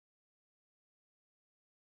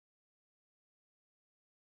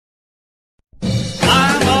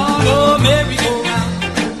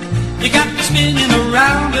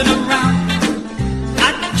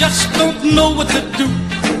don't know what to do.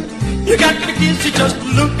 You got me dizzy just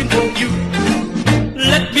looking for you.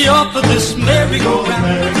 Let me off of this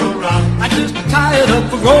merry-go-round. I'm just tired of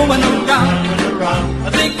rolling around. I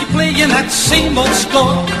think you're playing that same old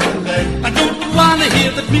score. I don't wanna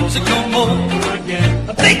hear the music no more.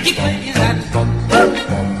 I think you're playing that.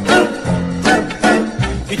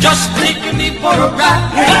 You're just taking me for a ride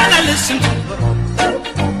when I listen to it.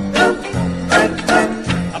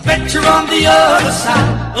 I bet you're on the other side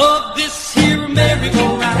of this here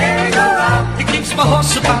merry-go-round. It keeps my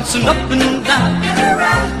horse bouncing up and down.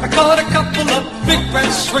 I caught a couple of big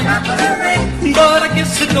brass rings, but I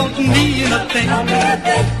guess it don't mean a thing.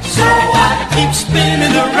 So I keep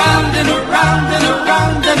spinning around and around and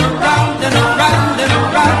around and around and around and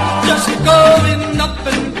around, just going up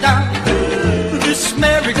and down this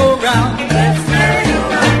merry-go-round.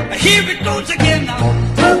 Here it goes again now.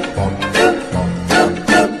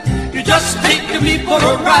 You're just taking me for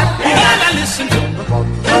a ride when I listen to it.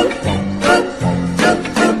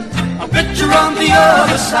 I bet you're on the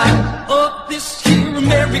other side of this here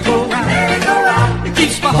merry-go-round. It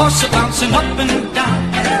keeps my horse bouncing up and down.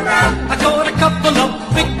 I got a couple of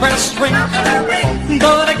big brass strings,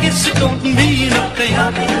 but I guess it don't mean a thing.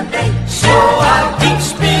 So I keep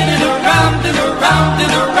spinning around and around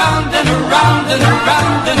and around and around and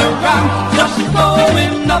around and around, just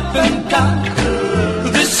going up and down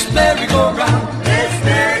this merry-go-round.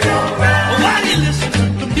 While you listen to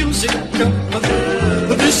the music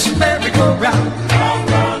of this merry-go-round,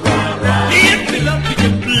 if you love me, you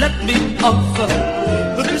let me off of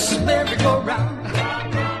this merry-go-round.